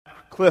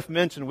Cliff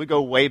mentioned, we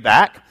go way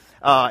back.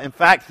 In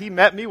fact, he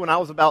met me when I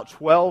was about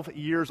 12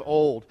 years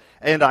old.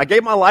 And I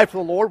gave my life to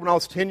the Lord when I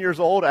was 10 years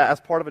old as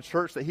part of a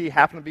church that he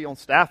happened to be on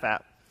staff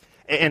at.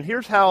 And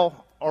here's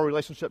how our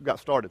relationship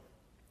got started.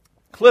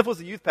 Cliff was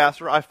a youth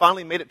pastor. I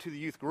finally made it to the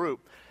youth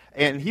group.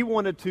 And he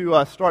wanted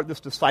to start this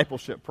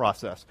discipleship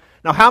process.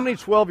 Now, how many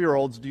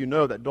 12-year-olds do you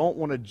know that don't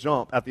want to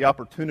jump at the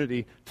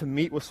opportunity to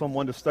meet with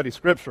someone to study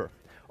Scripture?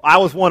 I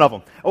was one of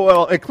them. Oh,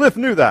 well, and Cliff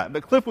knew that,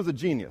 but Cliff was a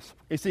genius.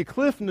 You see,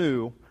 Cliff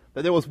knew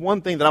that there was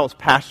one thing that I was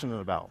passionate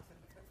about.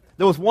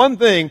 There was one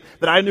thing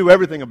that I knew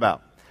everything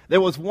about.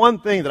 There was one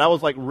thing that I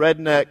was like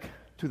redneck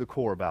to the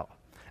core about,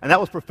 and that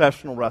was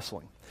professional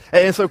wrestling.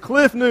 And so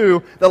Cliff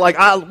knew that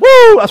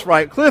that's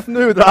right. Cliff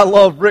knew that I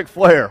loved Ric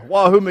Flair,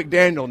 Wahoo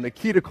McDaniel,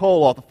 Nikita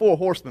Koloff, the Four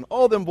Horsemen,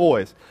 all them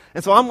boys.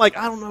 And so I'm like,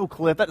 I don't know,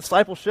 Cliff, that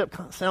discipleship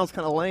sounds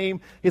kind of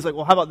lame. He's like,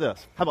 well, how about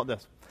this?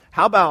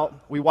 How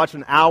about we watch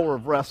an hour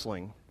of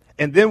wrestling,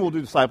 and then we'll do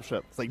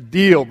discipleship? It's like,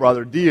 deal,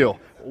 brother, deal.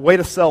 Way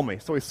to sell me.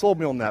 So he sold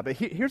me on that. But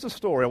here's a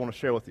story I want to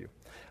share with you.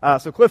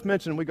 So Cliff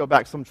mentioned we go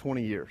back some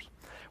 20 years.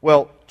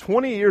 Well,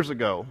 20 years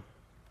ago,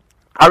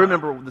 I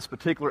remember this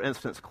particular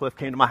instance. Cliff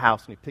came to my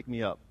house and he picked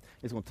me up.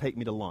 He's going to take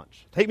me to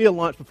lunch. Take me to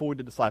lunch before we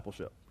did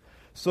discipleship.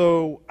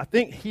 So I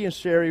think he and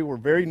Sherry were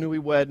very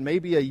newlywed,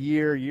 maybe a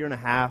year and a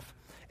half.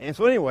 And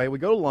so anyway, we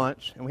go to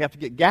lunch and we have to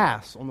get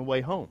gas on the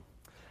way home.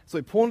 So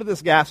we pull into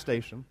this gas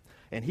station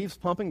and he's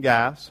pumping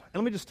gas.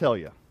 And let me just tell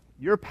you,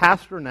 your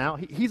pastor now,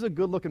 he's a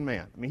good-looking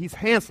man. I mean, he's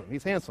handsome.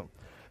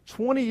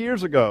 25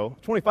 years ago,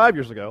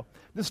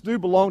 this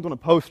dude belonged on a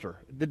poster.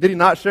 Did he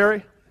not,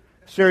 Sherry?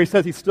 Sherry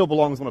says he still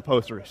belongs on a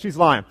poster. She's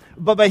lying.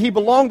 But he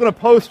belonged on a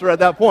poster at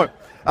that point.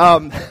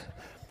 And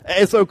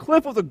so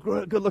Cliff was a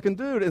good-looking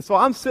dude. And so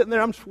I'm sitting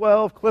there, I'm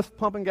 12, Cliff's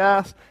pumping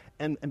gas,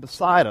 and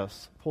beside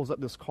us pulls up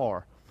this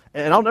car.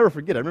 And I'll never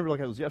forget it. I remember like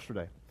it was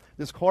yesterday.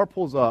 This car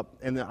pulls up,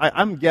 and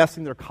I'm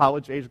guessing they're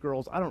college-age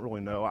girls. I don't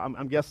really know.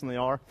 I'm guessing they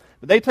are.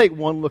 But they take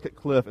one look at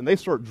Cliff, and they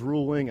start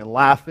drooling and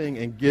laughing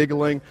and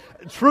giggling.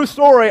 True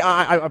story.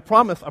 I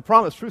promise,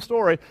 true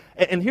story.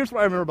 And here's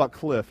what I remember about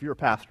Cliff. You're a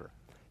pastor.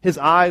 His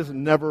eyes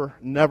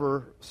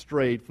never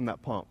strayed from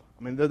that pump.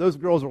 I mean, those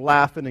girls are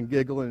laughing and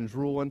giggling and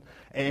drooling,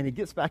 and he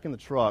gets back in the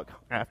truck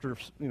after,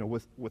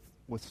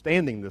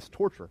 withstanding this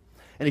torture.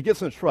 And he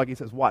gets in the truck, he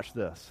says, watch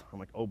this. I'm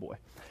like, oh boy.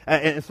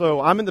 And so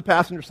I'm in the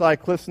passenger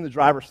side, Cliff's in the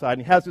driver's side,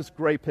 and he has this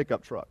gray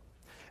pickup truck.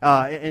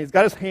 And he's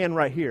got his hand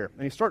right here,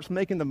 and he starts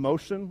making the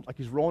motion like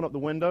he's rolling up the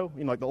window,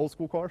 like the old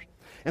school cars.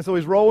 And so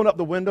he's rolling up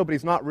the window, but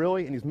he's not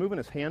really, and he's moving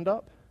his hand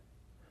up,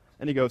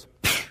 and he goes,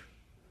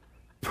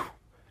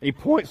 and he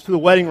points to the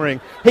wedding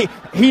ring.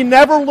 He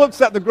never looks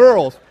at the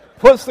girls,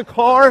 puts the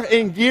car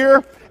in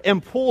gear,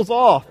 and pulls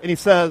off, and he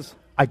says,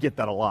 I get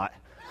that a lot.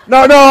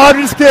 No,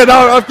 I'm just kidding.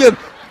 I'm kidding.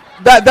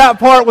 That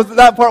part was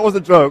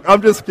a joke.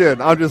 I'm just kidding.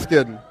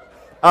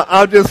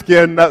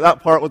 That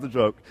part was a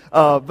joke.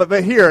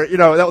 But here,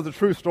 that was a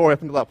true story. I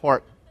think of that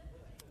part.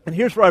 And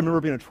here's where I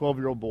remember being a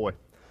 12-year-old boy.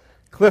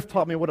 Cliff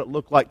taught me what it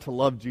looked like to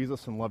love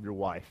Jesus and love your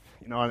wife.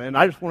 And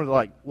I just wanted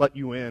to let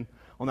you in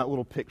on that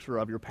little picture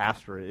of your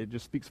pastor. It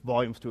just speaks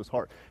volumes to his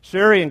heart.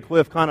 Sherry and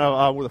Cliff kind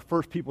of were the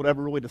first people to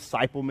ever really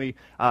disciple me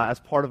as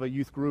part of a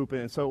youth group,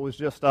 and so it was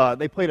just,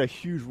 they played a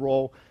huge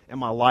role in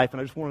my life,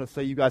 and I just wanted to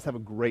say you guys have a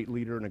great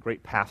leader and a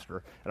great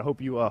pastor, and I hope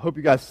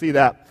you guys see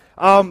that.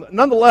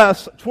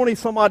 Nonetheless,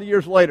 20-some-odd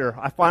years later,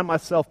 I find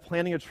myself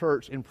planning a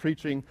church and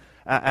preaching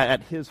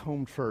at his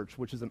home church,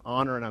 which is an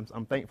honor, and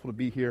I'm thankful to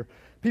be here.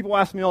 People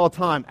ask me all the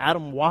time,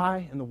 Adam,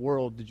 why in the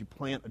world did you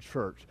plant a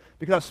church?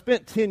 Because I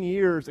spent 10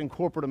 years in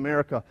corporate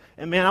America,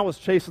 and man, I was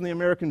chasing the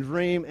American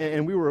dream,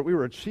 and we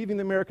were achieving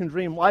the American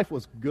dream. Life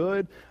was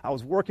good. I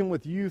was working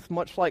with youth,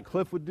 much like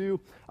Cliff would do,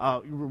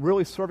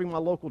 really serving my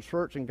local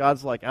church, and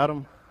God's like,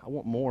 Adam, I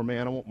want more,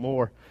 man, I want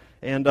more.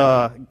 And,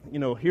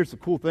 here's the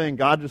cool thing.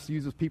 God just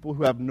uses people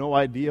who have no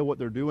idea what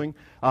they're doing,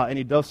 and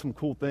he does some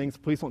cool things.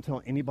 Please don't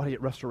tell anybody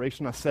at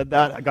Restoration I said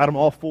that. I got them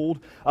all fooled.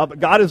 But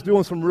God is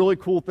doing some really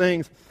cool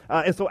things.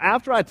 And so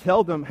after I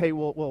tell them, hey,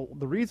 well,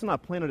 the reason I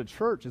planted a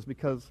church is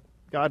because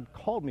God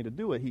called me to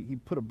do it. He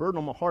put a burden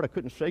on my heart. I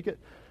couldn't shake it,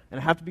 and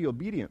I have to be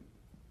obedient.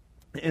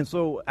 And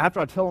so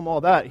after I tell them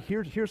all that,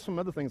 here's some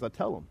other things I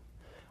tell them.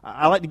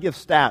 I like to give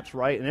stats,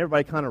 right? And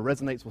everybody kind of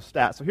resonates with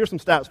stats. So here's some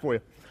stats for you.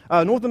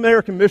 North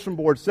American Mission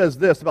Board says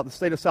this about the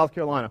state of South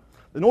Carolina.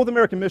 The North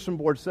American Mission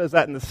Board says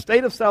that in the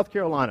state of South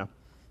Carolina,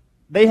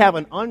 they have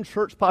an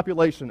unchurched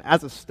population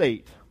as a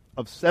state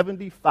of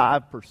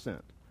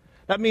 75%.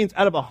 That means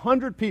out of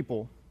 100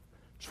 people,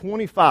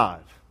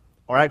 25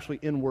 are actually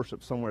in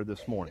worship somewhere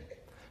this morning.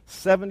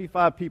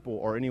 75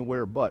 people are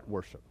anywhere but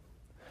worship.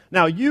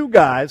 Now, you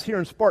guys here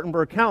in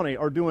Spartanburg County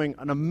are doing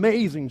an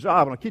amazing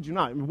job, and I kid you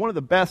not, one of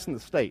the best in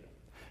the state.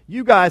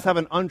 You guys have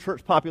an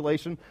unchurched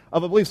population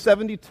of, I believe,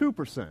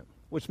 72%,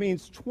 which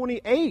means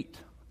 28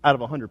 out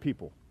of 100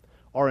 people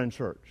are in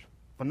church.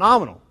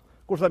 Phenomenal.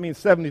 Of course, that means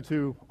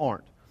 72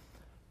 aren't.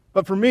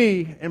 But for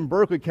me, in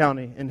Berkeley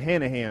County, in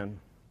Hanahan,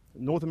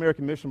 the North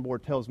American Mission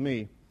Board tells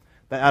me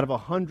that out of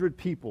 100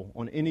 people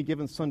on any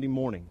given Sunday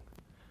morning,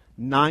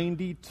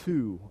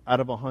 92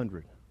 out of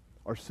 100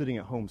 are sitting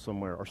at home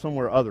somewhere or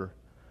somewhere other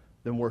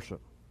than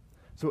worship.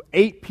 So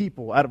 8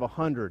 people out of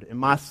 100 in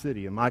my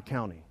city, in my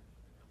county,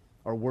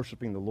 are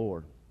worshiping the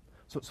Lord.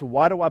 So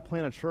why do I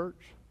plant a church?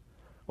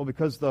 Well,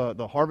 because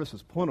the harvest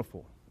is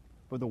plentiful,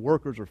 but the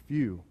workers are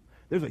few.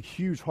 There's a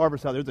huge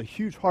harvest out there. There's a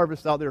huge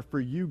harvest out there for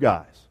you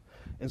guys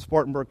in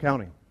Spartanburg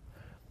County.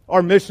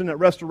 Our mission at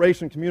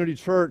Restoration Community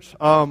Church,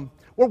 we're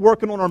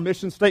working on our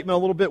mission statement a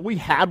little bit. We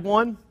had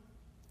one,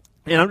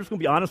 and I'm just going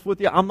to be honest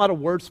with you. I'm not a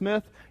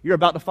wordsmith. You're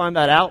about to find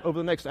that out over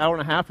the next hour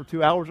and a half or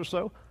 2 hours or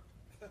so.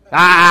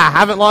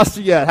 Haven't lost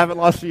you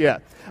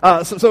yet.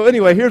 So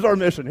anyway, here's our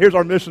mission. Here's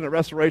our mission at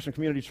Restoration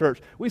Community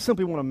Church. We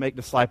simply want to make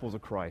disciples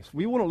of Christ.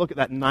 We want to look at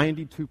that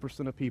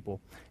 92% of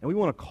people, and we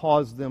want to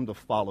cause them to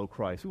follow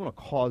Christ. We want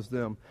to cause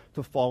them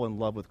to fall in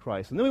love with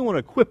Christ. And then we want to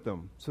equip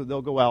them so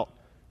they'll go out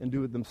and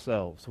do it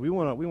themselves. So we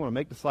want to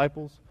make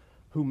disciples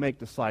who make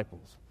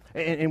disciples.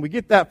 And we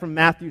get that from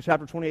Matthew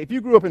chapter 28. If you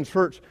grew up in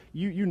church,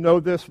 you know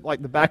this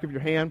like the back of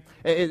your hand.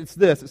 It's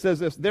this. It says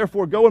this,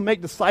 "Therefore go and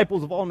make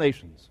disciples of all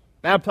nations,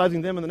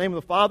 baptizing them in the name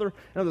of the Father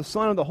and of the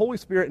Son and of the Holy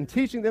Spirit, and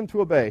teaching them to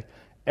obey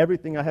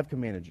everything I have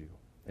commanded you.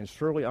 And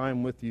surely I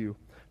am with you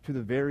to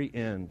the very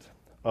end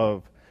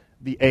of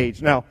the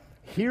age." Now,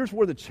 here's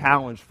where the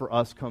challenge for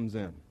us comes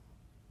in.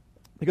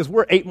 Because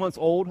we're 8 months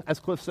old, as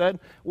Cliff said.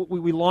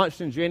 We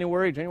launched in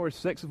January. January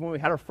 6th is when we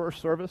had our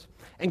first service.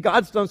 And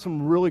God's done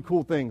some really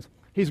cool things.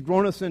 He's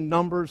grown us in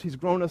numbers. He's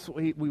grown us.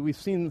 We've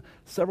seen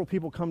several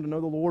people come to know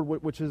the Lord,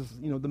 which is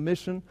the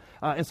mission.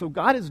 And so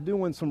God is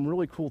doing some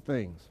really cool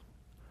things.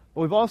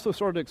 But we've also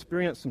started to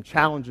experience some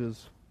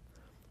challenges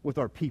with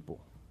our people.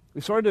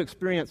 We started to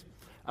experience,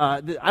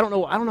 I don't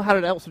know how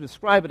else to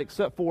describe it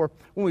except for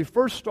when we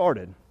first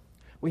started,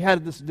 we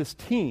had this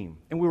team,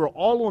 and we were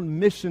all on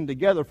mission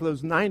together for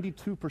those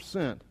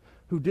 92%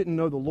 who didn't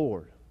know the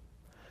Lord.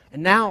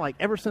 And now, like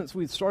ever since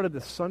we started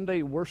this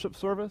Sunday worship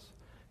service,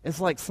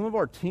 it's like some of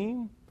our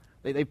team,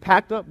 they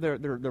packed up their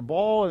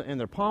ball and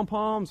their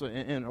pom-poms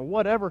and or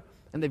whatever,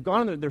 and they've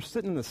gone in there, they're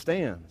sitting in the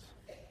stands.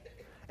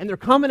 And they're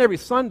coming every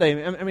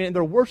Sunday. I mean,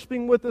 they're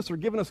worshiping with us. They're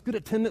giving us good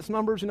attendance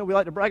numbers. We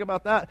like to brag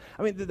about that.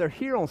 I mean, they're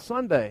here on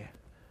Sunday.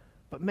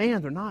 But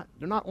man, they're not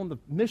on the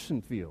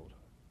mission field.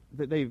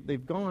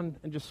 They've gone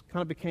and just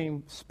kind of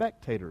became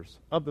spectators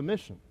of the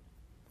mission.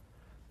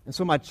 And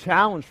so my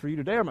challenge for you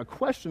today, or my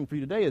question for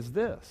you today is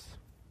this.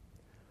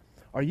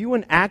 Are you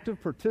an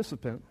active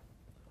participant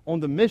on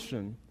the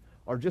mission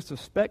or just a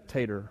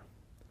spectator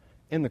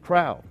in the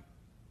crowd?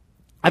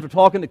 After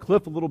talking to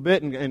Cliff a little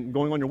bit and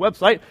going on your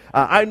website,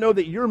 I know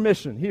that your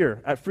mission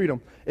here at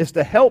Freedom is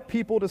to helping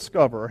people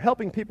discover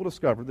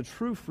the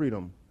true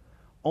freedom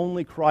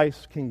only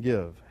Christ can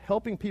give.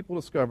 Helping people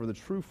discover the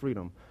true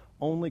freedom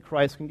only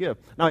Christ can give.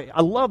 Now,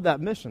 I love that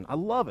mission. I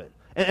love it.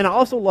 And I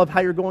also love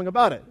how you're going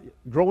about it.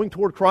 Growing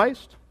toward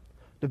Christ,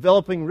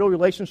 developing real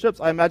relationships.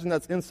 I imagine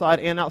that's inside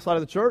and outside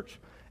of the church.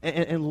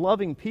 And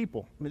loving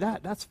people. I mean,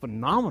 that's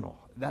phenomenal.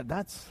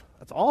 That's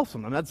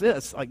awesome. I mean, that's it.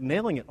 It's like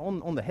nailing it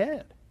on the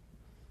head.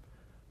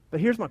 But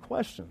here's my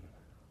question.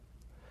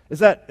 Is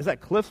that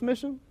Cliff's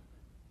mission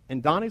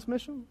and Donnie's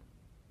mission?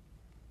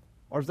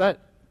 Or is that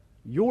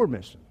your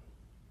mission?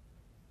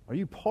 Are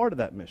you part of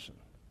that mission?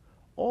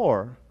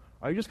 Or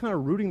are you just kind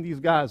of rooting these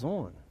guys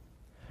on?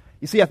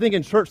 You see, I think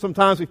in church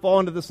sometimes we fall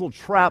into this little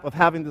trap of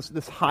having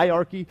this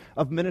hierarchy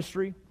of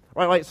ministry.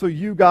 Right? So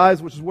you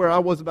guys, which is where I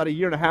was about a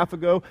year and a half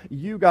ago,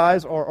 you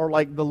guys are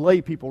like the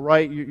lay people,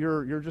 right?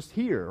 You're just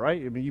here, right?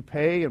 I mean, you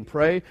pay and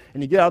pray,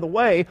 and you get out of the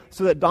way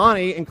so that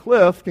Donnie and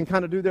Cliff can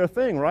kind of do their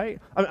thing,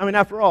 right? I mean,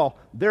 after all,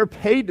 they're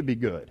paid to be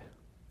good.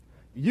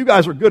 You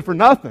guys are good for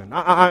nothing.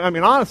 I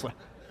mean, honestly.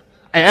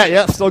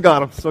 Yeah, still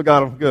got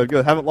them. Good.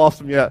 Haven't lost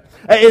them yet.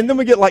 And then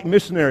we get like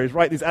missionaries,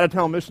 right? These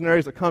out-of-town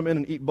missionaries that come in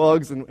and eat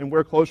bugs and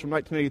wear clothes from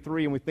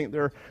 1983, and we think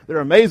they're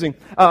amazing.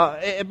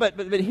 But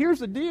here's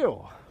the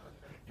deal.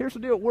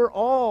 We're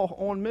all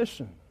on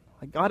mission.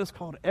 Like God has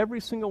called every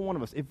single one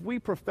of us. If we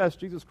profess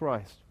Jesus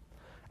Christ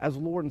as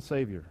Lord and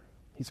Savior,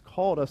 He's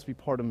called us to be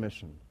part of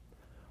mission.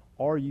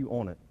 Are you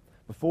on it?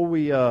 Before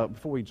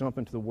we jump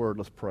into the Word,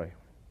 let's pray.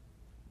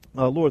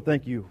 Lord,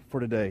 thank you for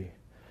today.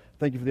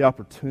 Thank you for the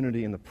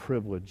opportunity and the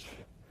privilege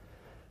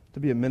to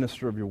be a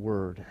minister of your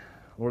Word.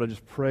 Lord, I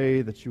just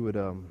pray that you would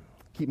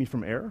keep me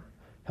from error.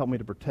 Help me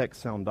to protect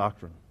sound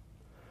doctrine.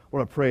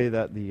 Lord, I pray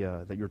that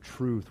that your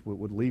truth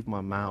would leave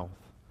my mouth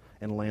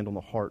and land on the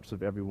hearts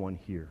of everyone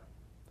here.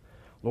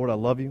 Lord, I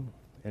love you,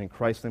 and in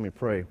Christ's name we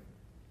pray.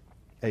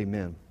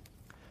 Amen.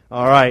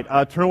 All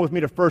right, turn with me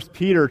to 1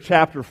 Peter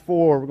chapter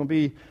 4. We're going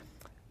to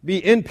be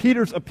in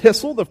Peter's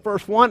epistle, the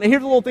first one. And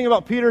here's a little thing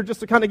about Peter, just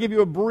to kind of give you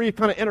a brief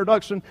kind of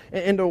introduction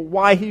into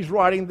why he's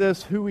writing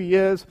this, who he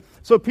is.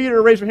 So Peter,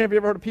 raise your hand if you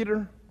ever heard of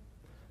Peter.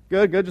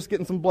 Good. Just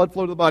getting some blood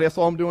flow to the body. That's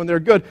all I'm doing there.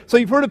 Good. So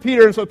you've heard of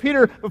Peter. And so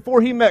Peter, before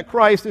he met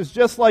Christ, is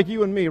just like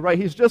you and me, right?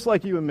 He's just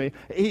like you and me.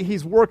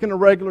 He's working a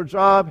regular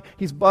job.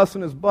 He's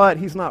busting his butt.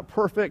 He's not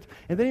perfect.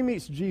 And then he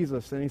meets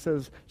Jesus. And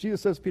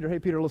Jesus says, Peter, hey,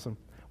 Peter, listen.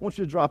 want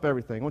you to drop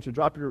everything. I want you to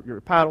drop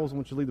your paddles. I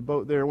want you to leave the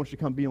boat there. I want you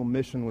to come be on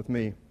mission with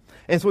me.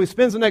 And so he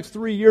spends the next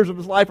 3 years of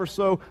his life or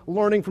so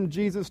learning from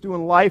Jesus,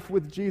 doing life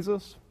with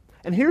Jesus.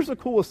 And here's the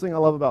coolest thing I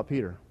love about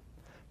Peter.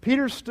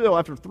 Peter's still,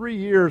 after 3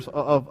 years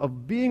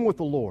of being with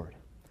the Lord,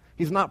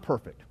 he's not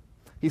perfect.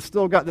 He's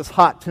still got this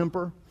hot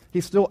temper.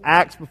 He still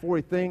acts before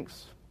he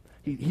thinks.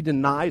 He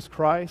denies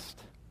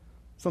Christ,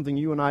 something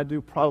you and I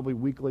do probably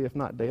weekly, if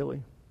not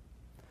daily.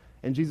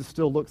 And Jesus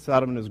still looks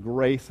at him in his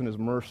grace and his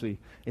mercy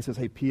and says,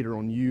 hey, Peter,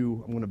 on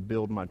you, I'm going to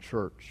build my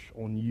church.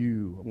 On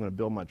you, I'm going to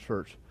build my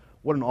church.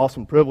 What an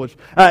awesome privilege.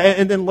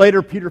 And then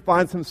later, Peter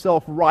finds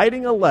himself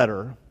writing a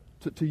letter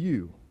to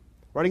you,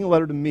 writing a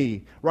letter to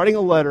me, writing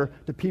a letter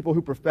to people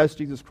who profess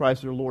Jesus Christ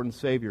as their Lord and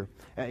Savior.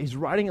 He's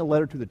writing a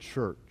letter to the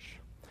church.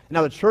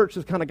 Now, the church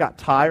has kind of got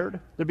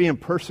tired. They're being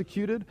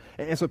persecuted.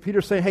 And so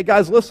Peter's saying, hey,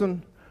 guys,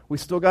 listen, we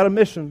still got a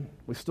mission.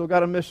 We still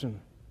got a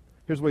mission.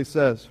 Here's what he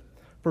says.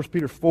 1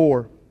 Peter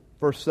 4,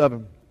 verse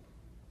 7.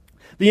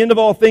 The end of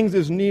all things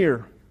is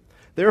near.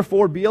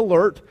 Therefore, be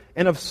alert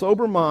and of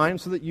sober mind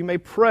so that you may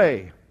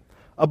pray.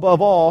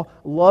 Above all,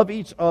 love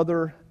each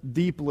other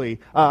deeply.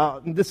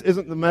 This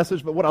isn't the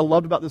message, but what I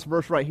loved about this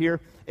verse right here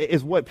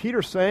is what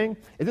Peter's saying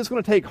is it's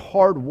going to take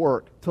hard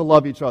work to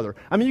love each other.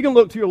 I mean, you can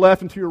look to your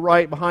left and to your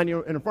right, behind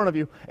you and in front of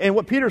you, and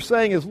what Peter's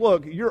saying is,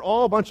 look, you're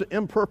all a bunch of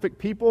imperfect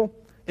people.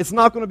 It's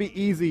not going to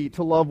be easy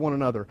to love one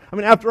another. I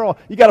mean, after all,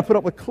 you got to put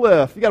up with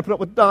Cliff, you got to put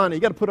up with Donnie,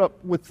 you got to put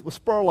up with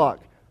Spurlock.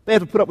 They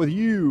have to put up with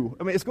you.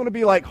 I mean, it's going to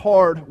be like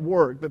hard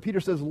work. But Peter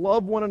says,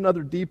 love one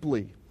another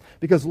deeply,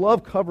 because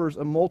love covers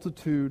a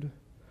multitude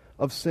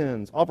of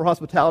sins. Offer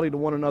hospitality to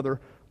one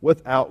another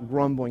without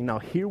grumbling. Now,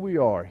 here we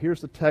are. Here's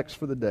the text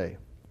for the day.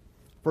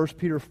 1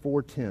 Peter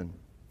 4:10.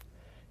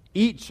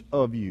 Each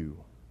of you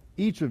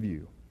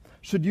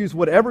should use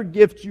whatever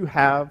gift you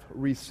have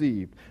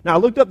received. Now, I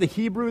looked up the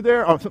Hebrew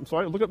there. I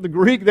looked up the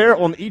Greek there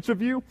on each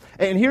of you.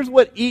 And here's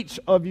what each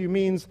of you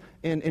means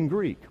in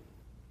Greek.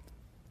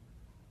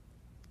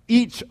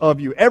 Each of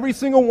you, every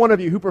single one of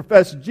you who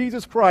profess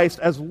Jesus Christ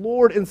as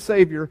Lord and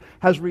Savior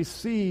has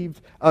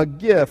received a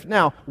gift.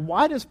 Now,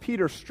 why does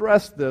Peter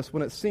stress this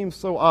when it seems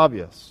so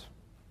obvious?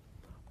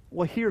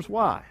 Well, here's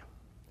why.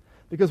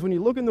 Because when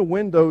you look in the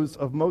windows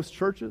of most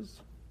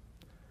churches,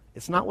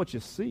 it's not what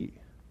you see.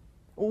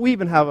 We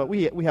even have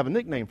a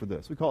nickname for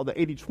this. We call it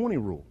the 80-20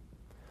 rule.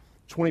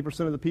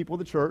 20% of the people of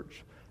the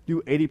church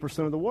do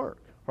 80% of the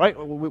work, right?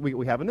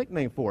 We have a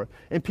nickname for it.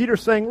 And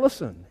Peter's saying,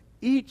 listen,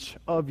 each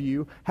of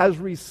you has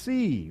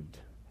received.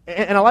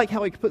 And I like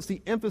how he puts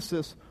the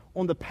emphasis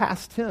on the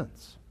past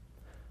tense.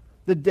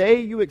 The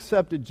day you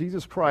accepted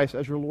Jesus Christ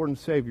as your Lord and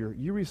Savior,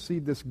 you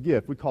received this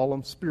gift. We call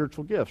them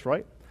spiritual gifts,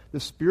 right?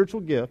 This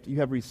spiritual gift you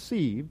have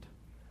received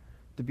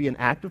to be an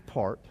active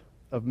part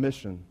of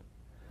mission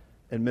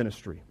and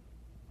ministry.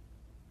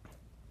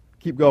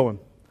 Keep going.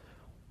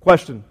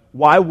 Question,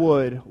 why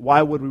would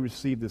we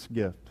receive this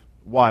gift?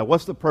 Why?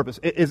 What's the purpose?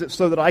 Is it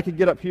so that I could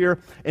get up here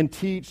and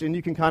teach and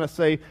you can kind of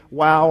say,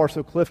 wow, or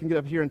so Cliff can get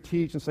up here and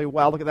teach and say,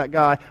 wow, look at that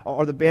guy,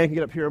 or the band can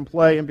get up here and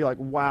play and be like,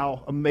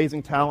 wow,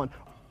 amazing talent.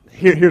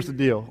 Here's the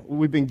deal.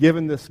 We've been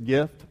given this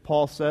gift,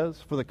 Paul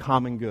says, for the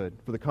common good,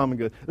 for the common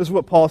good. This is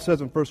what Paul says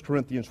in 1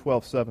 Corinthians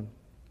 12:7.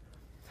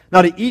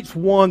 Now to each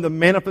one, the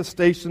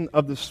manifestation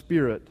of the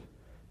Spirit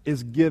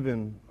is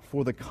given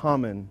for the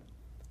common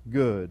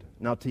good.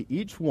 Now to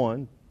each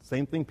one,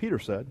 same thing Peter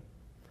said,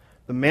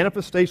 the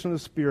manifestation of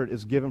the Spirit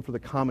is given for the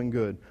common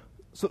good.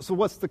 So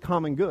what's the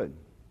common good?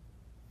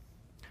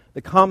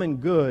 The common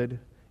good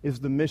is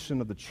the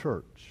mission of the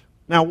church.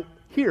 Now,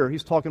 here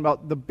he's talking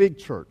about the big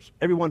church,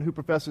 everyone who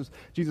professes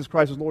Jesus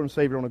Christ as Lord and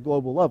Savior on a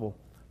global level.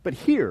 But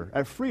here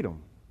at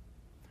Freedom,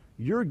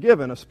 you're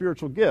given a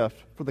spiritual gift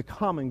for the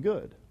common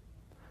good,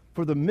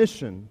 for the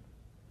mission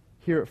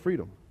here at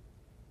Freedom.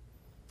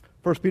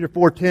 1 Peter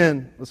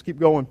 4:10, let's keep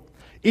going.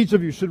 Each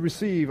of you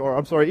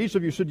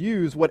should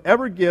use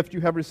whatever gift you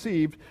have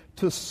received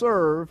to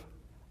serve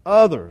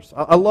others.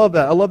 I love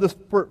that. I love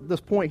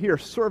this point here,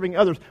 serving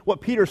others. What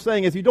Peter's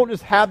saying is you don't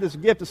just have this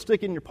gift to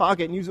stick in your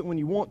pocket and use it when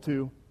you want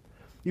to.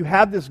 You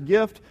have this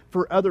gift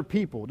for other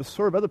people, to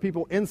serve other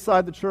people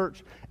inside the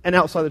church and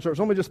outside the church.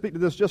 Let me just speak to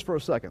this just for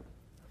a second.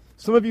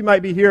 Some of you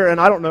might be here, and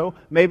I don't know,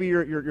 maybe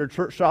you're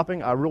church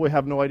shopping. I really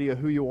have no idea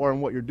who you are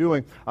and what you're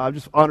doing. I'm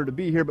just honored to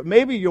be here. But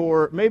maybe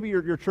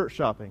you're church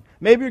shopping.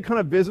 Maybe you're kind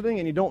of visiting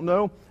and you don't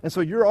know, and so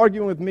you're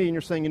arguing with me and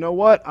you're saying, you know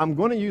what? I'm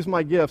going to use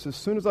my gifts as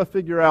soon as I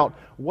figure out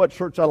what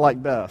church I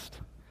like best.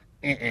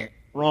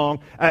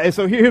 Wrong. And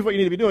so here's what you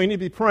need to be doing. You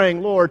need to be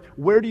praying, Lord,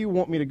 where do you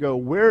want me to go?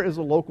 Where is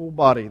a local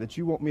body that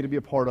you want me to be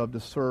a part of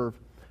to serve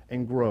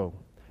and grow?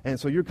 And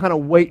so you're kind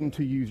of waiting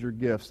to use your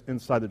gifts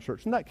inside the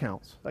church, and that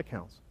counts. That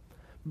counts.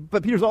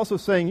 But Peter's also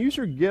saying, use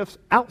your gifts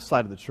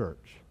outside of the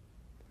church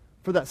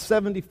for that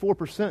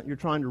 74% you're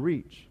trying to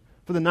reach,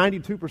 for the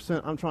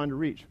 92% I'm trying to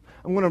reach.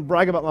 I'm going to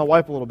brag about my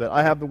wife a little bit.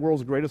 I have the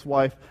world's greatest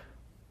wife.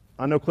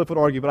 I know Cliff would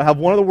argue, but I have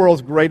one of the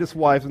world's greatest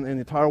wives in the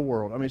entire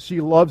world. I mean, she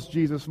loves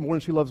Jesus more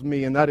than she loves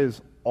me, and that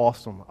is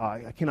awesome.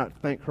 I cannot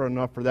thank her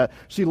enough for that.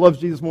 She loves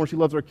Jesus more than she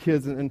loves our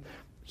kids, and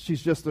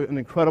She's just an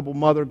incredible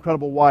mother,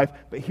 incredible wife.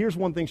 But here's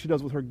one thing she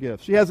does with her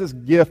gift. She has this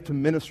gift to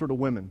minister to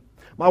women.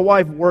 My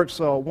wife works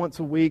once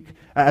a week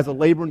as a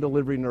labor and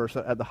delivery nurse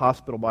at the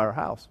hospital by our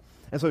house.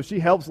 And so she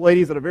helps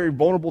ladies at a very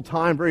vulnerable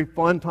time, very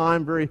fun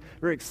time, very,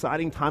 very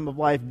exciting time of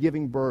life,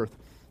 giving birth.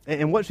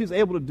 And what she's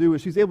able to do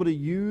is she's able to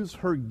use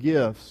her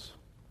gifts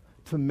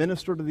to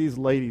minister to these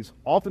ladies,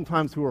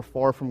 oftentimes who are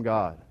far from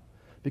God,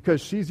 because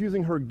she's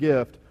using her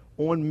gift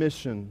on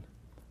mission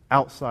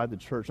outside the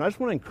church. And I just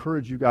want to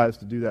encourage you guys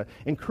to do that.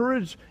 I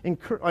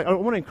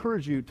want to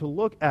encourage you to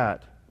look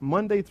at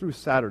Monday through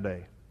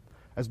Saturday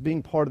as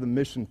being part of the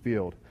mission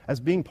field, as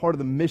being part of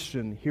the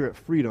mission here at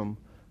Freedom,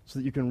 so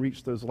that you can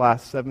reach those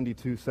last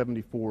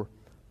 74%.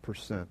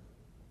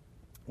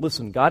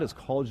 Listen, God has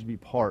called you to be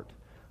part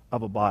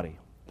of a body.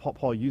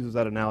 Paul uses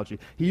that analogy.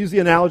 He used the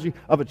analogy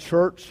of a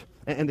church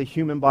and the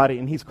human body,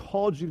 and he's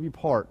called you to be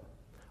part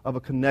of a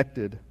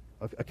connected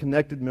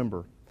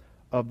member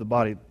of the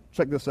body.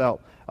 Check this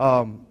out.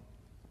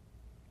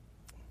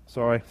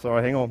 Sorry,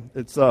 hang on.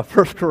 It's 1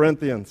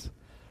 Corinthians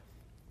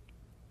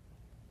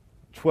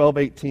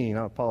 12:18.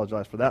 I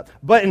apologize for that.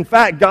 But in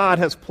fact, God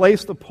has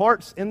placed the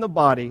parts in the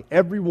body,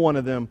 every one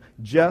of them,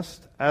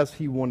 just as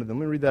He wanted them.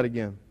 Let me read that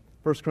again.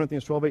 1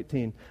 Corinthians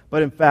 12:18.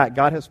 But in fact,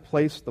 God has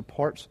placed the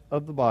parts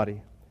of the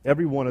body,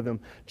 every one of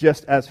them,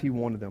 just as He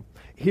wanted them.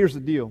 Here's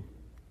the deal.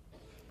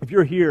 If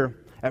you're here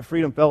at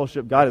Freedom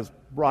Fellowship, God has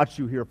brought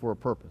you here for a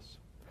purpose.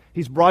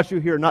 He's brought you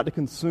here not to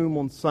consume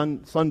on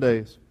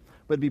Sundays,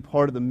 but to be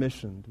part of the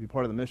mission,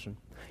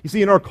 You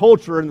see, in our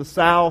culture in the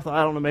South,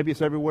 I don't know, maybe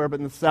it's everywhere, but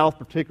in the South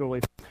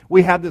particularly,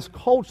 we have this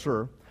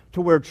culture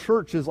to where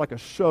church is like a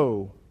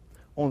show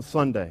on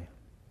Sunday.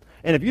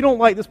 And if you don't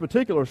like this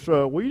particular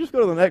show, well, you just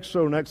go to the next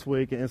show next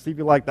week and see if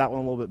you like that one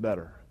a little bit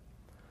better.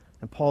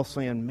 And Paul's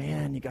saying,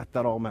 man, you got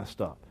that all messed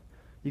up.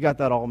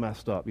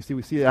 You see,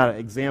 we see that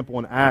example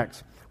in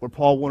Acts where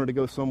Paul wanted to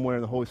go somewhere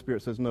and the Holy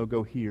Spirit says, no,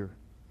 go here.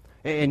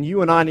 And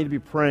you and I need to be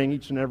praying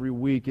each and every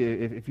week,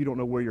 if you don't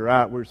know where you're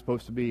at, where you're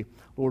supposed to be,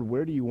 Lord,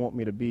 where do you want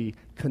me to be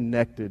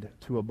connected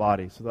to a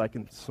body so that I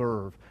can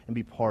serve and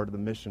be part of the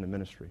mission and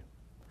ministry?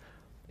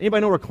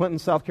 Anybody know where Clinton,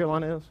 South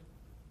Carolina is?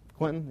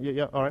 Clinton?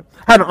 Yeah, all right.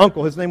 I had an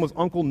uncle. His name was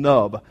Uncle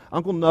Nub.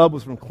 Uncle Nub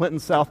was from Clinton,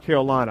 South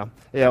Carolina.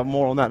 Yeah,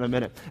 more on that in a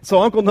minute.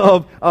 So Uncle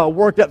Nub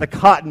worked at the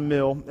cotton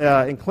mill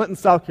in Clinton,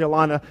 South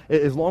Carolina,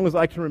 as long as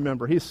I can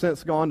remember. He's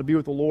since gone to be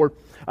with the Lord.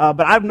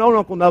 But I've known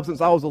Uncle Nub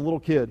since I was a little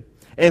kid.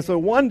 And so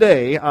one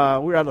day, we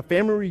were at a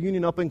family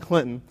reunion up in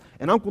Clinton,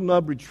 and Uncle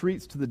Nub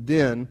retreats to the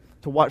den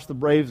to watch the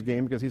Braves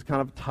game because he's kind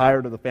of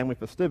tired of the family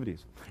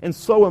festivities. And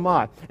so am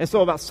I. And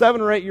so about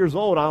 7 or 8 years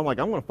old, I'm like,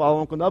 I'm going to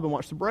follow Uncle Nub and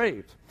watch the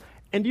Braves.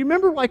 And do you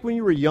remember, like, when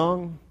you were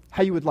young,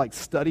 how you would, like,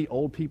 study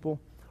old people?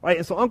 Right?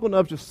 And so Uncle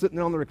Nub's just sitting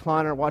there on the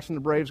recliner watching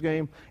the Braves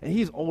game, and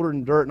he's older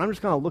than dirt, and I'm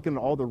just kind of looking at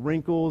all the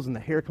wrinkles and the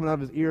hair coming out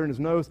of his ear and his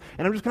nose,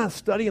 and I'm just kind of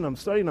studying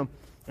him.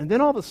 And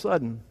then all of a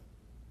sudden,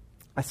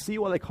 I see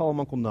why they call him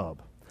Uncle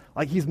Nub.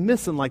 Like, he's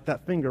missing, like,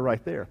 that finger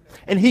right there.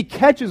 And he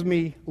catches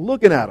me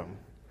looking at him.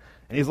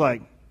 And he's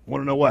like,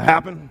 want to know what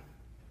happened?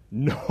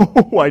 No,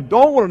 I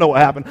don't want to know what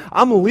happened.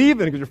 I'm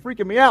leaving because you're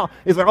freaking me out.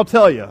 He's like, I'll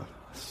tell you.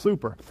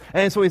 Super.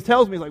 And so he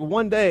tells me, he's like,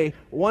 one day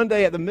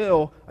at the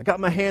mill, I got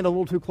my hand a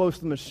little too close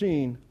to the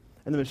machine,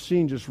 and the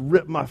machine just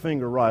ripped my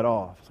finger right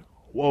off. Like,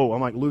 whoa,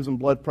 I'm like losing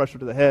blood pressure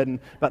to the head and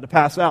about to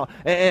pass out.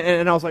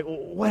 And I was like, well,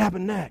 what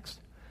happened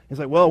next? He's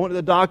like, well, I went to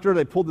the doctor,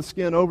 they pulled the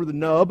skin over the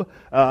nub,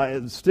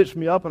 it stitched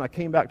me up, and I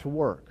came back to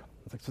work. I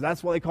was like, so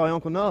that's why they call you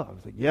Uncle Nub? I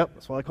was like, yep,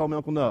 that's why they call me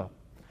Uncle Nub. I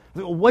was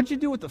like, well, what'd you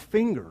do with the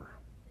finger?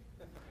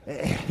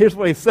 Here's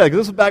what he said, because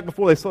this was back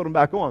before they sewed him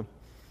back on.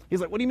 He's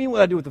like, what do you mean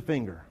what I do with the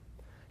finger?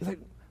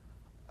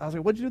 I was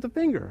like, what'd you do with the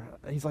finger?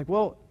 He's like,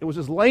 well, it was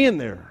just laying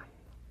there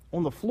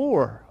on the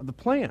floor of the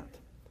plant.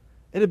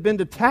 It had been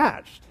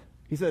detached.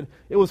 He said,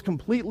 it was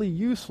completely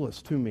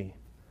useless to me.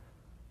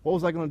 What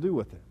was I going to do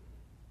with it?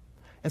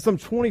 And some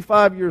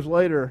 25 years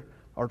later,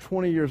 or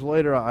 20 years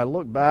later, I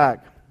look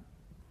back,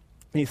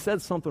 and he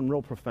said something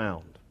real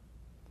profound.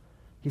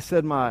 He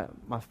said my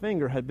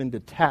finger had been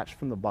detached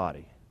from the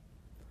body.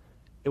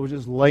 It was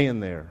just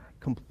laying there,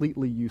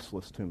 completely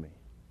useless to me.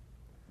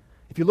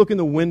 If you look in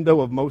the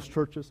window of most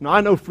churches, now I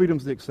know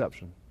Freedom's the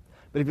exception,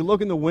 but if you look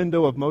in the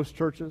window of most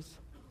churches,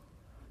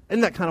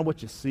 isn't that kind of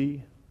what you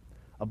see?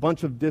 A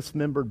bunch of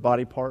dismembered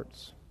body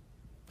parts,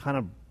 kind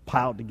of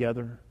piled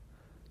together,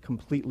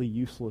 completely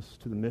useless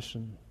to the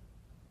mission.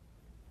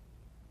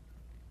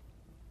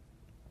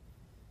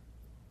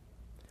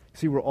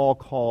 See, we're all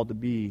called to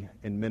be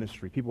in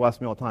ministry. People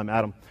ask me all the time,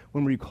 Adam,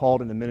 when were you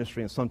called into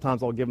ministry? And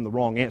sometimes I'll give them the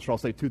wrong answer. I'll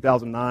say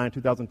 2009,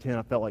 2010,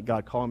 I felt like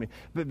God called me.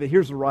 But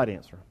here's the right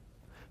answer.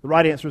 The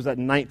right answer is that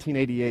in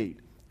 1988,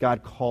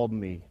 God called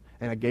me,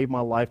 and I gave my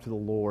life to the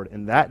Lord.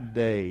 And that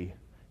day,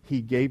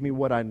 He gave me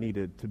what I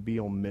needed to be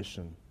on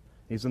mission.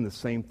 He's done the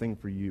same thing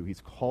for you. He's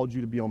called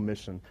you to be on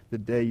mission the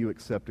day you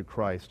accepted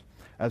Christ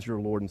as your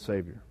Lord and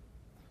Savior.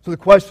 So the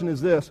question is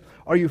this: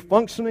 are you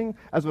functioning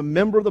as a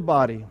member of the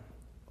body,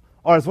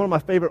 or as one of my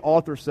favorite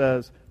authors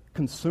says,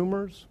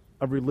 consumers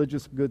of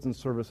religious goods and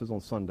services on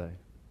Sunday?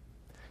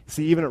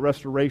 See, even at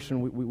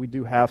Restoration, we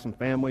do have some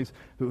families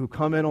who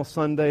come in on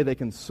Sunday, they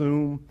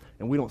consume,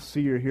 and we don't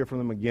see or hear from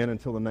them again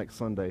until the next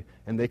Sunday.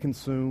 And they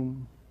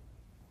consume.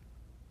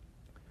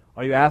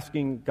 Are you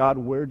asking, God,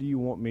 where do you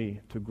want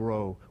me to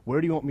grow?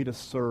 Where do you want me to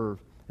serve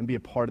and be a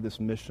part of this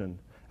mission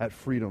at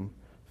Freedom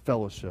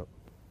Fellowship?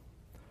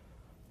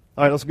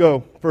 All right, let's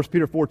go. 1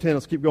 Peter 4:10,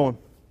 let's keep going.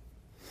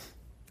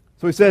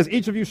 So he says,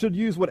 each of you should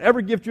use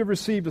whatever gift you have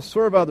received to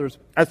serve others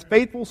as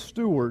faithful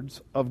stewards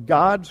of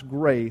God's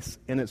grace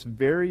in its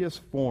various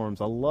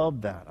forms. I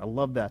love that. I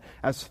love that.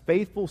 As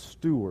faithful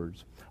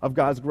stewards of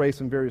God's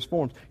grace in various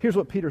forms. Here's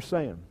what Peter's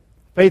saying.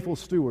 Faithful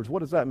stewards, what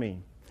does that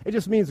mean? It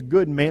just means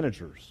good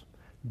managers.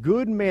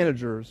 Good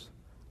managers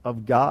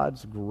of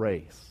God's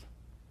grace.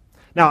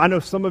 Now, I know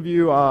some of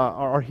you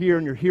are here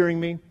and you're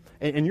hearing me,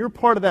 and you're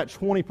part of that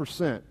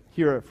 20%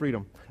 here at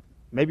Freedom.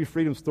 Maybe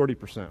Freedom's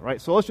 30%, right?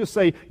 So let's just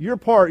say you're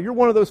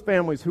one of those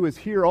families who is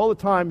here all the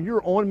time,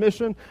 you're on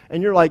mission,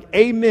 and you're like,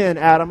 amen,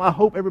 Adam, I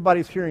hope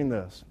everybody's hearing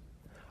this.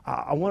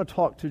 I want to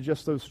talk to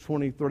just those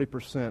 20,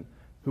 30%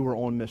 who are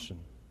on mission.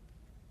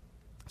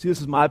 See,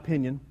 this is my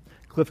opinion.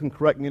 Cliff can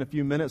correct me in a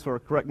few minutes or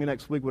correct me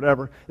next week,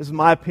 whatever. This is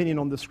my opinion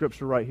on this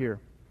scripture right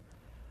here.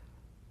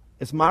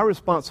 It's my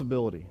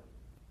responsibility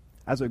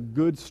as a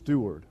good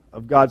steward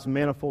of God's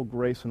manifold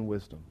grace and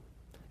wisdom.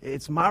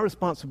 It's my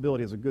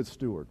responsibility as a good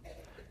steward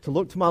to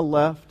look to my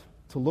left,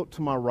 to look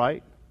to my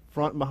right,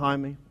 front and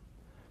behind me.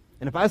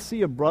 And if I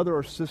see a brother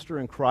or sister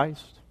in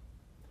Christ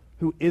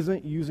who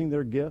isn't using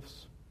their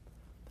gifts,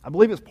 I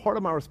believe it's part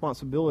of my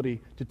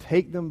responsibility to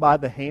take them by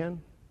the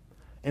hand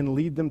and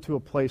lead them to a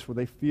place where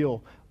they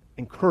feel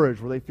encouraged,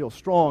 where they feel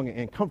strong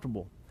and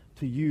comfortable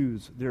to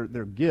use their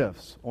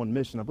gifts on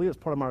mission. I believe it's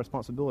part of my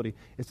responsibility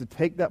is to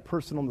take that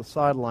person on the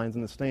sidelines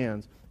in the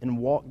stands and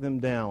walk them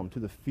down to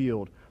the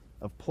field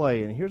of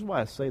play. And here's why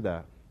I say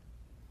that.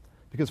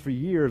 Because for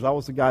years, I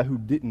was the guy who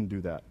didn't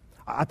do that.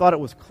 I thought it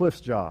was Cliff's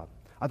job.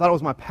 I thought it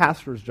was my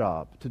pastor's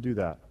job to do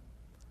that.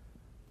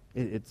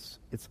 It's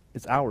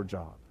our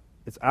job.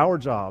 It's our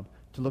job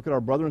to look at our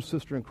brother and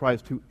sister in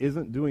Christ who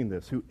isn't doing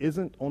this, who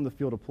isn't on the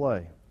field of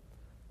play,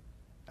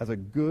 as a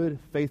good,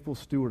 faithful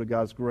steward of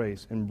God's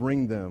grace and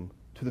bring them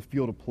to the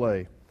field of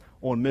play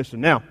on mission.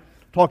 Now,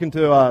 talking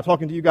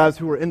to you guys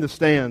who are in the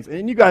stands,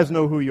 and you guys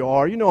know who you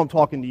are. You know I'm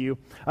talking to you.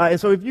 And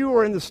so if you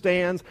are in the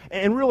stands,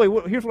 and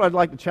really, here's what I'd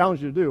like to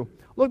challenge you to do.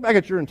 Look back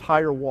at your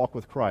entire walk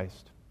with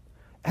Christ.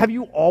 Have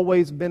you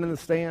always been in the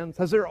stands?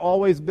 Has there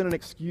always been an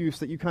excuse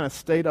that you kind of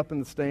stayed up in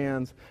the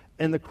stands,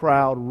 in the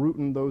crowd,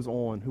 rooting those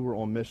on who were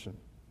on mission?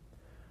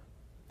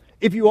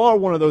 If you are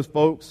one of those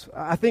folks,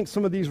 I think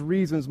some of these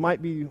reasons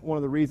might be one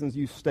of the reasons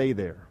you stay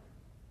there.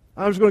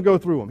 I'm just going to go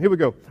through them. Here we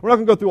go. We're not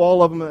going to go through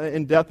all of them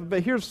in depth,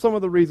 but here's some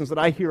of the reasons that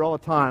I hear all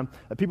the time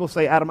that people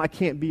say, Adam, I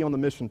can't be on the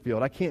mission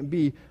field. I can't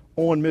be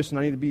on mission.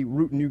 I need to be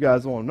rooting you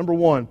guys on. Number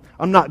one,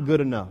 I'm not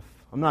good enough.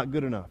 I'm not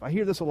good enough. I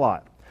hear this a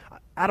lot.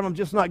 Adam, I'm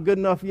just not good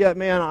enough yet,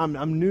 man.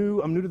 I'm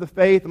new. I'm new to the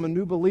faith. I'm a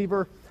new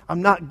believer.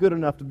 I'm not good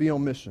enough to be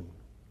on mission.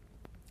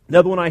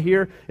 Another one I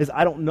hear is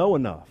I don't know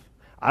enough.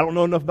 I don't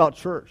know enough about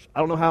church. I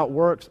don't know how it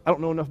works. I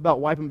don't know enough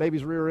about wiping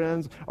babies' rear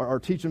ends or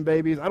teaching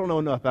babies. I don't know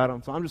enough,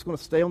 Adam, so I'm just going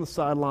to stay on the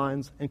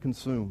sidelines and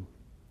consume.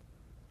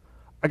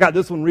 I got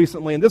this one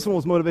recently, and this one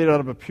was motivated out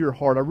of a pure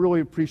heart. I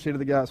really appreciated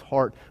the guy's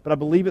heart, but I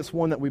believe it's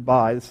one that we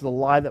buy. This is a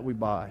lie that we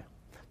buy.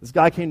 This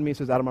guy came to me and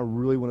says, Adam, I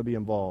really want to be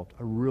involved.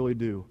 I really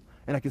do.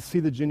 And I could see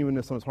the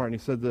genuineness on his heart, and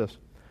he said this,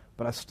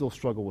 but I still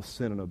struggle with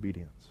sin and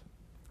obedience.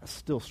 I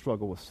still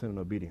struggle with sin and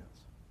obedience.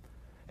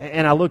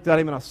 And I looked at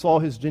him, and I saw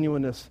his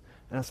genuineness,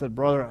 and I said,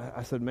 brother,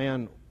 I said,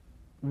 man,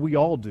 we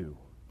all do.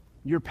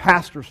 Your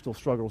pastor still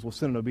struggles with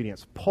sin and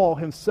obedience. Paul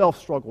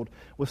himself struggled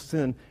with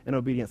sin and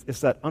obedience.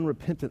 It's that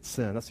unrepentant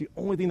sin. That's the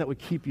only thing that would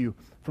keep you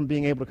from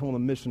being able to come on the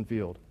mission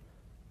field.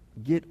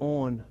 Get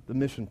on the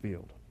mission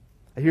field.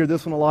 I hear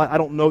this one a lot. I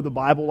don't know the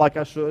Bible like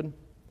I should.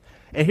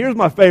 And here's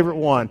my favorite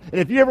one.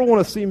 And if you ever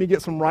want to see me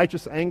get some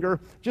righteous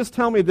anger, just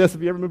tell me this.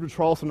 If you ever move to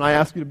Charleston and I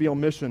ask you to be on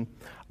mission,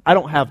 I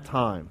don't have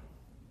time.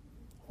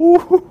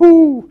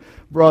 Woo-hoo-hoo.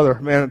 Brother,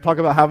 man, talk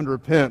about having to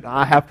repent.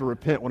 I have to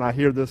repent when I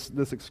hear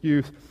this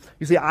excuse.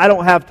 You see, I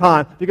don't have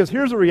time, because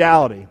here's the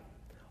reality.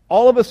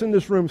 All of us in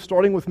this room,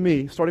 starting with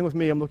me,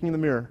 I'm looking in the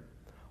mirror,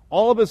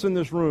 all of us in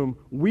this room,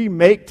 we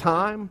make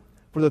time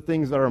for the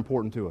things that are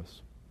important to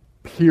us.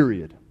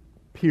 Period.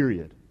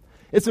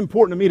 It's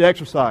important to me to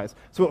exercise.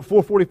 So at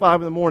 4:45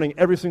 in the morning,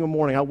 every single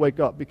morning, I wake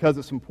up because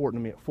it's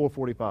important to me at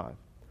 4:45.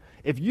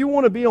 If you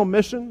want to be on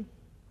mission,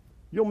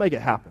 you'll make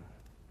it happen.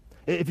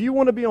 If you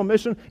want to be on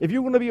mission, if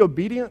you want to be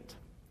obedient,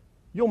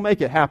 you'll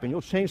make it happen.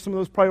 You'll change some of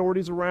those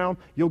priorities around.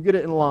 You'll get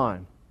it in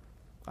line.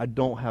 I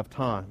don't have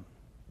time.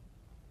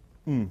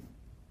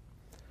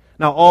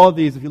 Now, all of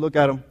these, if you look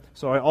at them,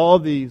 all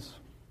of these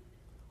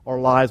are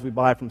lies we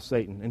buy from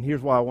Satan. And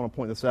here's why I want to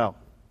point this out.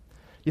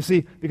 You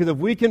see, because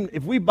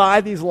if we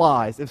buy these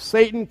lies, if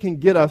Satan can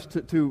get us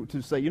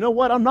to say, you know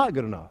what, I'm not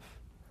good enough.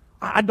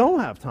 I don't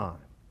have time.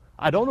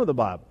 I don't know the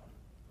Bible.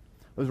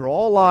 Those are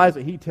all lies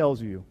that he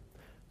tells you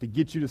to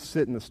get you to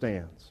sit in the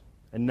stands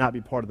and not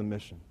be part of the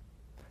mission.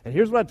 And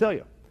here's what I tell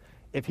you.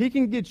 if he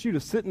can get you to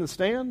sit in the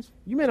stands,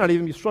 you may not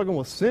even be struggling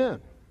with sin.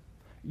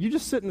 You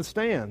just sit in the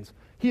stands.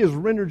 He has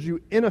rendered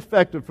you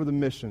ineffective for the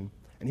mission,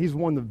 and he's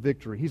won the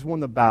victory. He's won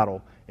the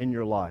battle in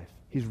your life.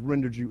 He's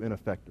rendered you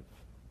ineffective.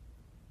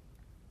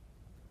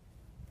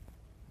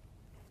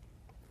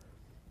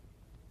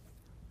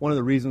 One of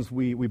the reasons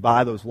we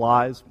buy those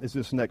lies is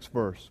this next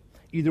verse.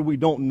 Either we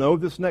don't know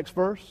this next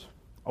verse,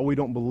 or we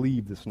don't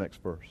believe this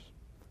next verse.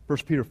 1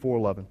 Peter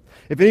 4:11.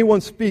 If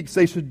anyone speaks,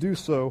 they should do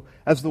so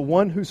as the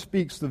one who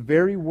speaks the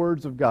very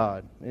words of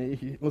God.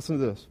 Listen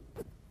to this.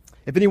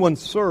 If anyone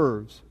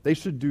serves, they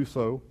should do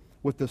so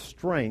with the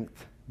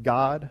strength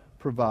God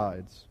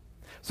provides.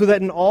 So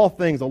that in all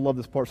things, I love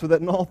this part, so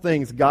that in all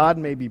things God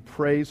may be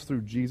praised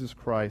through Jesus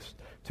Christ.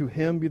 To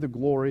him be the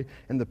glory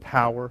and the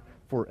power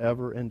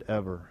forever and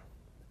ever.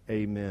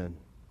 Amen.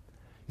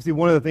 You see,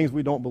 one of the things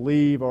we don't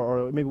believe,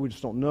 or maybe we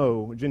just don't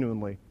know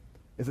genuinely,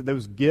 is that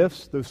those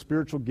gifts, those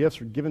spiritual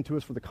gifts, are given to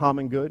us for the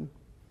common good.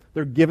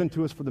 They're given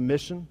to us for the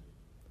mission,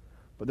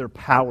 but they're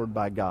powered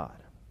by God.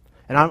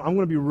 And I'm going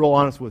to be real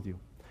honest with you.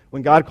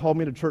 When God called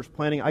me to church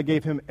planting, I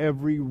gave him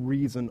every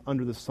reason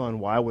under the sun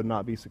why I would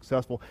not be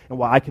successful and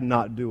why I could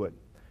not do it.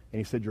 And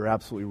he said, you're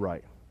absolutely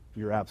right.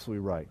 You're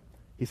absolutely right.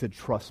 He said,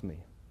 trust me.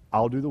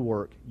 I'll do the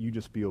work. You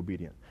just be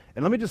obedient.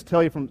 And let me just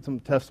tell you from some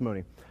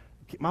testimony.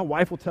 My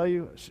wife will tell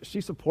you,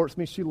 she supports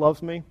me, she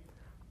loves me.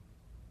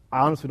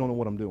 I honestly don't know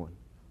what I'm doing.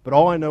 But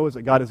all I know is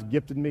that God has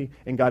gifted me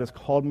and God has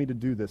called me to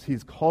do this.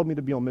 He's called me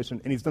to be on mission,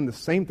 and he's done the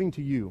same thing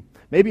to you.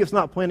 Maybe it's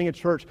not planting a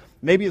church.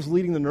 Maybe it's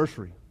leading the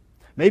nursery.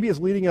 Maybe it's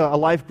leading a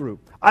life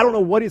group. I don't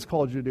know what he's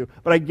called you to do,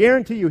 but I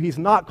guarantee you he's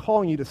not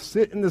calling you to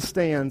sit in the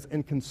stands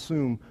and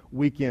consume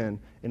week in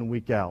and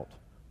week out.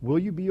 Will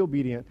you be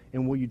obedient,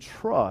 and will you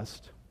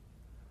trust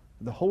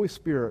the Holy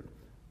Spirit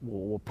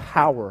will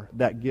power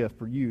that gift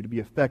for you to be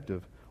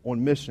effective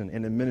on mission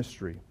and in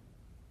ministry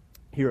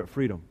here at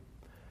Freedom?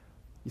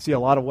 You see, a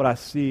lot of what I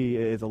see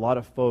is a lot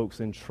of folks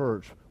in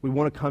church. We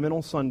want to come in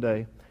on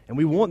Sunday, and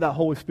we want that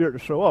Holy Spirit to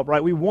show up,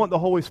 right? We want the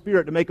Holy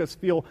Spirit to make us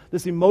feel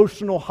this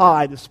emotional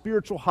high, this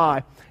spiritual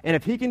high. And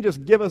if he can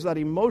just give us that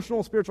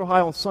emotional, spiritual high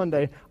on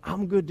Sunday,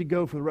 I'm good to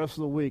go for the rest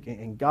of the week,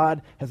 and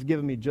God has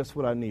given me just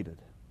what I needed.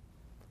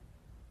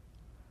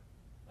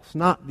 It's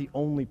not the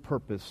only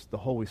purpose the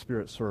Holy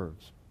Spirit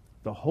serves.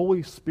 The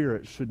Holy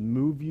Spirit should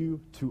move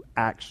you to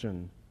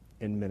action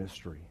in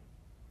ministry,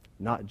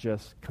 not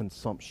just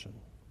consumption.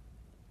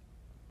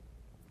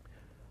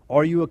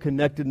 Are you a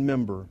connected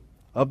member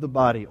of the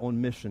body on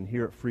mission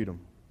here at Freedom?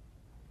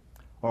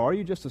 Or are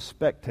you just a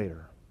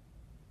spectator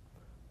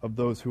of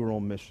those who are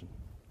on mission?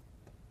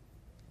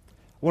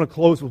 I want to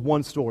close with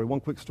one story, one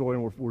quick story,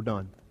 and we're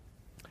done.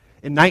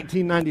 In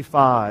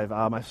 1995,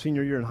 my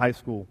senior year in high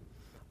school,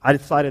 I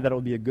decided that it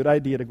would be a good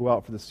idea to go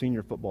out for the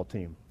senior football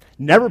team.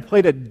 Never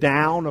played a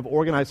down of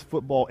organized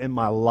football in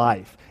my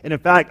life. And in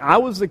fact, I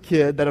was the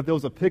kid that if there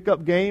was a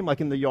pickup game,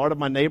 like in the yard of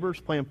my neighbors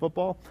playing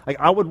football, like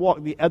I would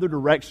walk the other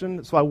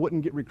direction so I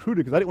wouldn't get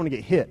recruited because I didn't want to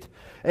get hit.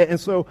 And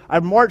so I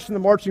marched in the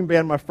marching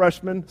band my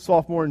freshman,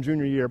 sophomore, and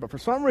junior year. But for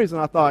some reason,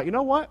 I thought, you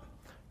know what?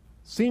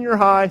 Senior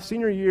high,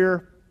 senior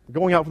year,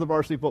 going out for the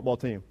varsity football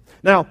team.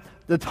 Now,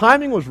 the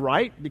timing was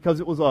right because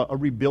it was a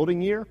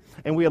rebuilding year,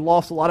 and we had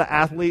lost a lot of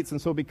athletes,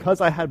 and so because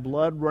I had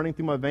blood running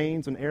through my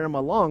veins and air in my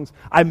lungs,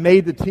 I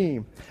made the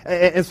team.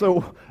 And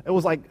so it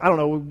was like, I don't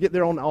know, we get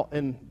there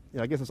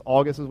I guess it's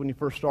August is when you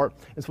first start,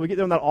 and so we get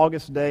there on that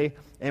August day,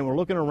 and we're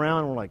looking around,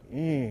 and we're like,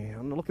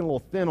 I'm looking a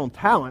little thin on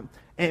talent.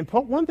 And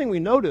one thing we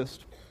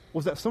noticed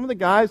was that some of the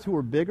guys who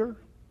were bigger,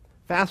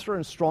 faster,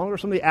 and stronger,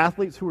 some of the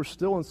athletes who were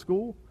still in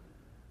school,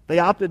 they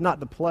opted not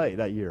to play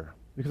that year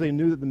because they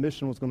knew that the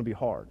mission was going to be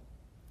hard.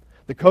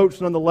 The coach,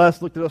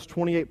 nonetheless, looked at us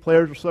 28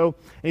 players or so,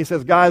 and he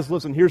says, guys,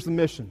 listen, here's the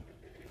mission.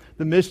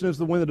 The mission is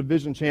to win the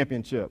division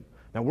championship.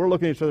 Now, we're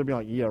looking at each other being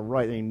like, yeah,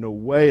 right, there ain't no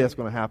way that's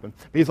going to happen.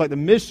 But he's like, the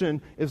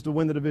mission is to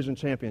win the division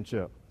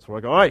championship. So we're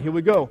like, all right, here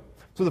we go.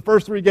 So the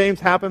first 3 games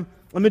happened.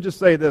 Let me just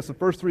say this. The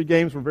first 3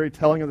 games were very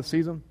telling of the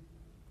season.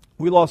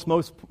 We lost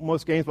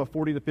most games by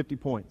 40 to 50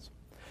 points.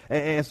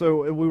 And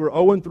so we were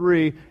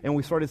 0-3, and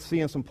we started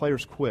seeing some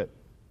players quit.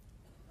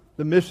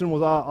 The mission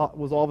was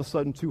all of a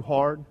sudden too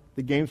hard.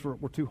 The games were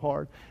too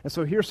hard. And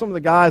so here's some of the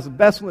guys, the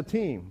best on the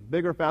team,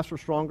 bigger, faster,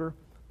 stronger.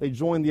 They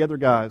joined the other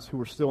guys who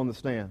were still in the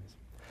stands.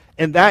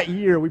 And that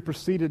year, we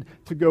proceeded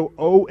to go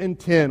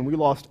 0-10. We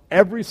lost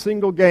every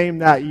single game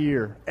that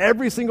year.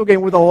 Every single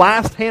game. We're the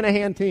last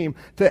Hanahan team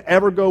to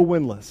ever go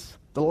winless.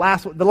 The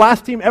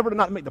last team ever to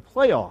not make the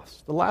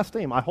playoffs. The last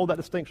team. I hold that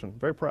distinction.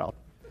 Very proud.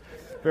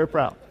 Very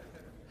proud.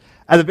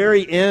 At the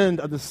very end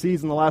of the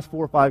season, the last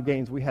 4 or 5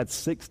 games, we had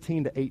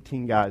 16 to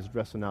 18 guys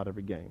dressing out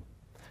every game.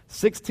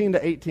 16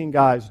 to 18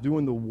 guys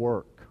doing the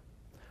work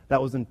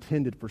that was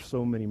intended for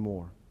so many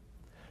more.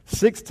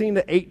 16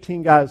 to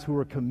 18 guys who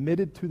were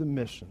committed to the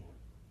mission,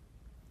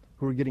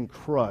 who were getting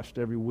crushed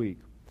every week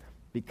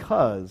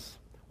because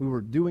we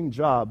were doing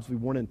jobs we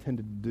weren't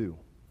intended to do.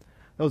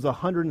 There was a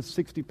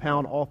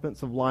 160-pound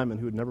offensive lineman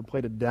who had never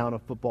played a down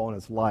of football in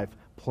his life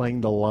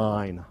playing the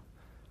line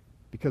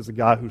because the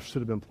guy who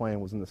should have been playing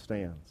was in the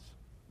stands.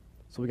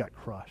 So we got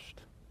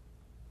crushed.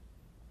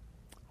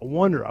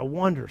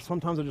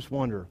 sometimes I just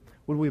wonder,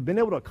 would we have been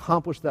able to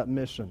accomplish that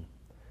mission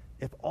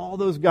if all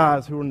those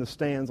guys who were in the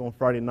stands on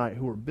Friday night,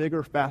 who were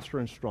bigger, faster,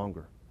 and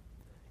stronger,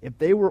 if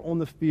they were on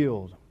the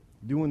field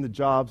doing the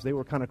jobs they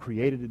were kind of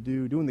created to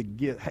do,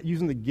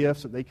 using the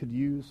gifts that they could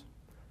use,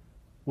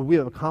 would we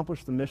have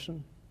accomplished the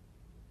mission?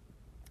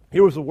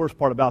 Here was the worst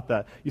part about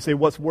that. You say,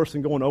 what's worse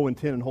than going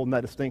 0-10 and holding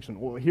that distinction?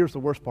 Well, here's the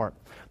worst part.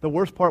 The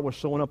worst part was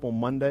showing up on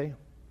Monday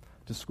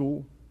to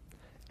school,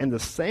 and the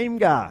same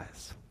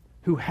guys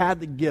who had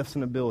the gifts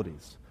and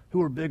abilities, who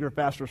were bigger,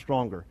 faster,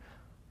 stronger,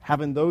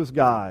 having those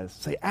guys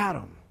say,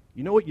 Adam,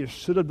 you know what you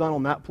should have done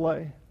on that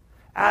play?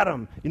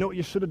 Adam, you know what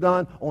you should have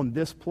done on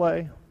this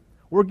play?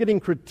 We're getting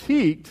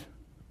critiqued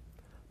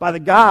by the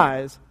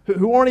guys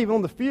who aren't even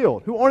on the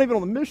field, who aren't even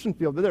on the mission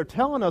field, but they're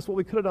telling us what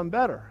we could have done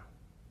better.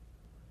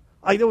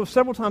 There were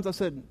several times I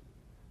said,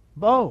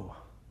 Bo,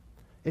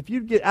 if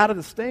you'd get out of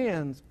the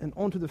stands and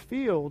onto the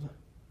field,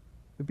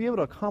 we'd be able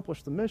to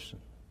accomplish the mission.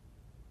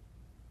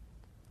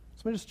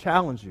 So let me just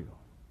challenge you.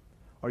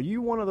 Are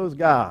you one of those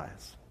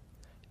guys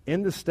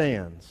in the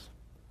stands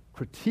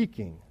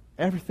critiquing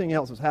everything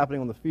else that's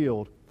happening on the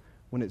field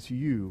when it's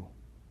you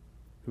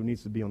who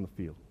needs to be on the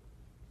field?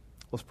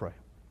 Let's pray.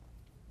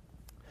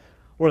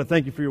 Lord, I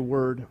thank you for your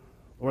word.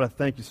 Lord, I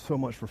thank you so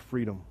much for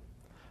freedom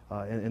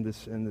and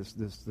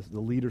the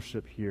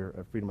leadership here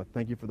at Freedom. I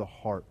thank you for the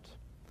heart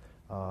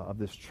of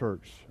this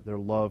church, their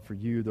love for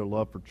you, their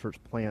love for church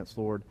plants,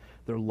 Lord,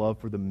 their love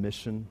for the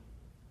mission.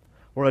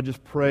 Lord, I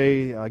just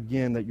pray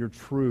again that your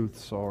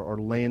truths are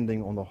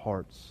landing on the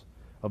hearts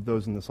of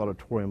those in this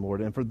auditorium,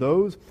 Lord. And for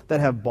those that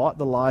have bought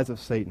the lies of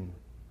Satan,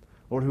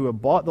 Lord, who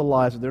have bought the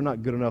lies that they're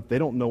not good enough, they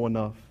don't know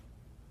enough,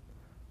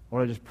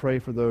 Lord, I just pray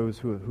for those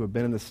who have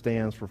been in the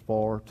stands for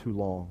far too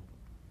long.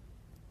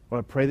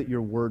 Lord, I pray that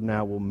your word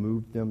now will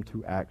move them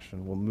to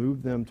action, will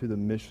move them to the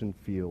mission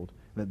field,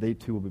 and that they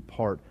too will be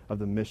part of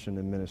the mission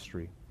and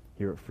ministry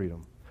here at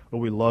Freedom.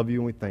 Lord, we love you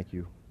and we thank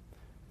you.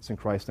 It's in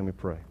Christ's name we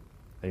pray.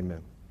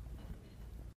 Amen.